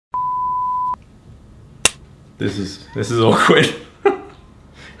This is awkward.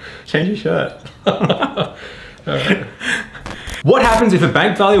 Change your shirt. Alright. What happens if a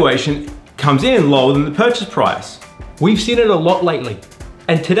bank valuation comes in lower than the purchase price? We've seen it a lot lately.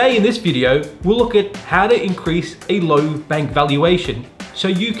 And today in this video, we'll look at how to increase a low bank valuation so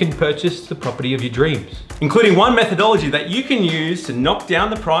you can purchase the property of your dreams. Including one methodology that you can use to knock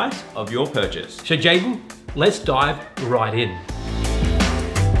down the price of your purchase. So Jayden, let's dive right in.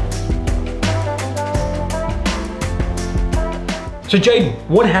 So Jayden,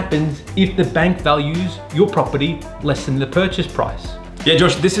 what happens if the bank values your property less than the purchase price? Yeah,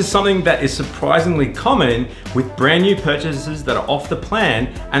 Josh, this is something that is surprisingly common with brand new purchases that are off the plan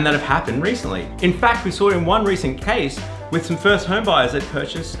and that have happened recently. In fact, we saw it in one recent case with some first home buyers that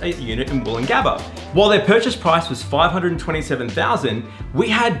purchased a unit in Wollongabba. While their purchase price was $527,000, we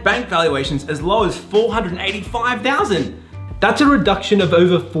had bank valuations as low as $485,000. That's a reduction of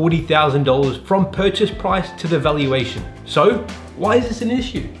over $40,000 from purchase price to the valuation. So why is this an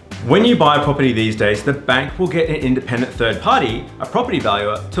issue? When you buy a property these days, the bank will get an independent third party, a property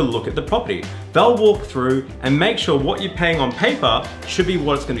valuer, to look at the property. They'll walk through and make sure what you're paying on paper should be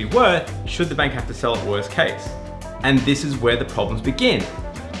what it's going to be worth should the bank have to sell it worst case. And this is where the problems begin.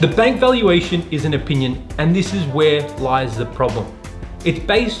 The bank valuation is an opinion, and this is where lies the problem. It's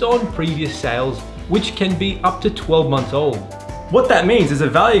based on previous sales, which can be up to 12 months old. What that means is a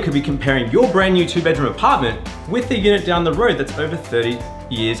valuer could be comparing your brand new 2-bedroom apartment with the unit down the road that's over 30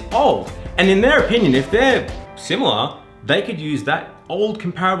 years old. And in their opinion, if they're similar, they could use that old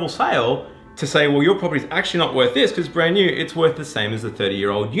comparable sale to say, well, your property's actually not worth this because brand new, it's worth the same as the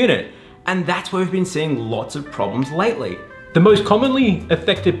 30-year-old unit. And that's where we've been seeing lots of problems lately. The most commonly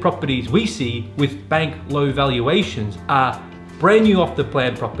affected properties we see with bank low valuations are brand new off the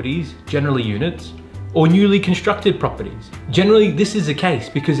plan properties, generally units, or newly constructed properties. Generally, this is the case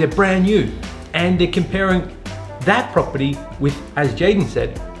because they're brand new and they're comparing that property with, as Jayden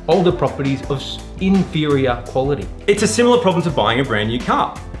said, older properties of inferior quality. It's a similar problem to buying a brand new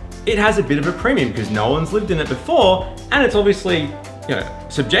car. It has a bit of a premium because no one's lived in it before, and it's obviously,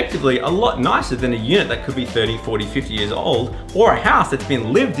 subjectively a lot nicer than a unit that could be 30, 40, 50 years old, or a house that's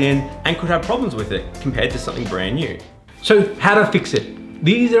been lived in and could have problems with it compared to something brand new. So how to fix it?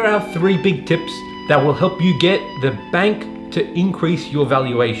 These are our 3 big tips that will help you get the bank to increase your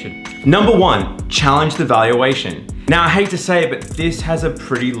valuation. Number 1, challenge the valuation. Now, I hate to say it, but this has a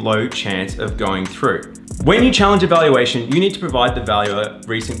pretty low chance of going through. When you challenge a valuation, you need to provide the valuer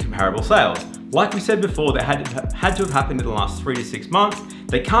recent comparable sales. Like we said before, they had to have happened in the last 3 to 6 months.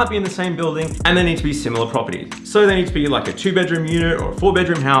 They can't be in the same building, and they need to be similar properties. So they need to be like a 2-bedroom unit or a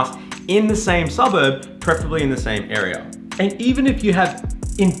 4-bedroom house in the same suburb, preferably in the same area. And even if you have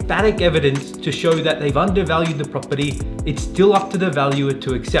emphatic evidence to show that they've undervalued the property, it's still up to the valuer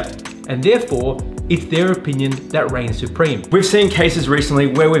to accept. And therefore, it's their opinion that reigns supreme. We've seen cases recently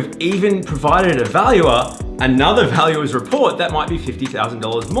where we've even provided a valuer another valuer's report that might be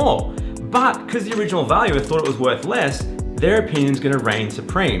 $50,000 more. But because the original valuer thought it was worth less, their opinion's gonna reign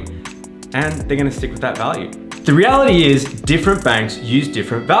supreme. And they're gonna stick with that value. The reality is different banks use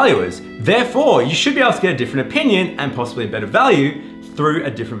different valuers. Therefore, you should be able to get a different opinion and possibly a better value through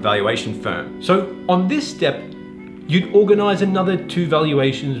a different valuation firm. So on this step, you'd organize another 2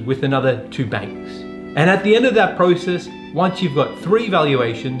 valuations with another 2 banks. And at the end of that process, once you've got 3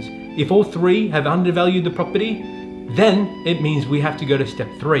 valuations, if all 3 have undervalued the property, then it means we have to go to step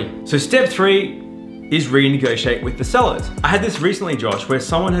 3. So step 3 is renegotiate with the sellers. I had this recently, Josh, where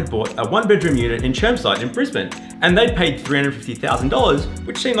someone had bought a 1-bedroom unit in Chermside in Brisbane, and they'd paid $350,000,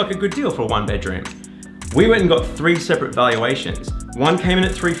 which seemed like a good deal for a 1-bedroom. We went and got 3 separate valuations. One came in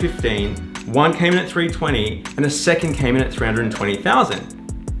at $315,000, one came in at $320,000, and a second came in at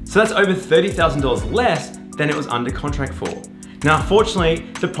 $320,000. So that's over $30,000 less than it was under contract for. Now, unfortunately,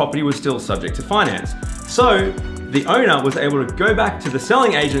 the property was still subject to finance. So the owner was able to go back to the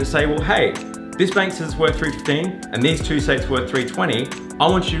selling agent and say, well, hey, this bank says it's worth $315,000 and these 2 say it's worth $320,000. I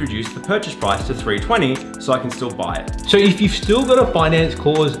want you to reduce the purchase price to $320,000 so I can still buy it. So if you've still got a finance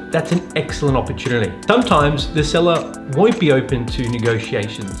clause, that's an excellent opportunity. Sometimes the seller won't be open to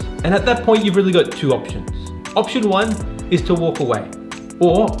negotiations. And at that point, you've really got 2 options. Option 1 is to walk away.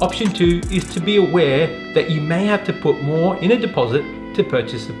 Or option 2 is to be aware that you may have to put more in a deposit to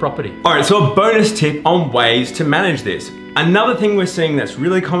purchase the property. All right, so a bonus tip on ways to manage this. Another thing we're seeing that's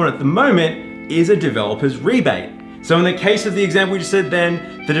really common at the moment is a developer's rebate. So in the case of the example we just said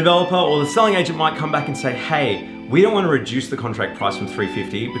then, the developer or the selling agent might come back and say, hey, we don't want to reduce the contract price from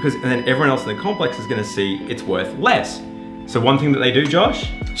 $350,000 because then everyone else in the complex is going to see it's worth less. So one thing that they do,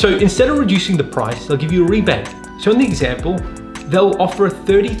 Josh? So instead of reducing the price, they'll give you a rebate. So in the example, they'll offer a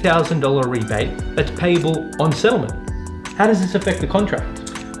 $30,000 rebate that's payable on settlement. How does this affect the contract?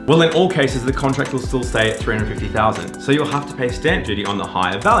 Well, in all cases, the contract will still stay at $350,000, so you'll have to pay stamp duty on the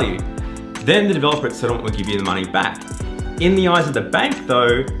higher value. Then the developer at settlement will give you the money back. In the eyes of the bank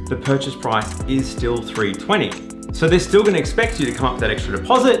though, the purchase price is still $320,000. So they're still gonna expect you to come up with that extra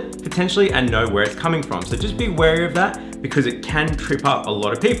deposit, potentially, and know where it's coming from. So just be wary of that, because it can trip up a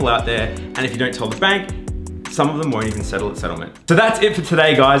lot of people out there, and if you don't tell the bank, some of them won't even settle at settlement. So that's it for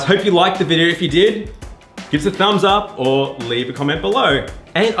today, guys. Hope you liked the video. If you did, give us a thumbs up or leave a comment below.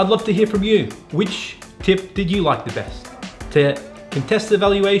 And I'd love to hear from you. Which tip did you like the best? To contest the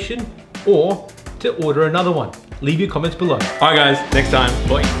valuation or to order another one? Leave your comments below. All right, guys, next time,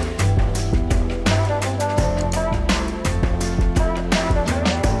 bye.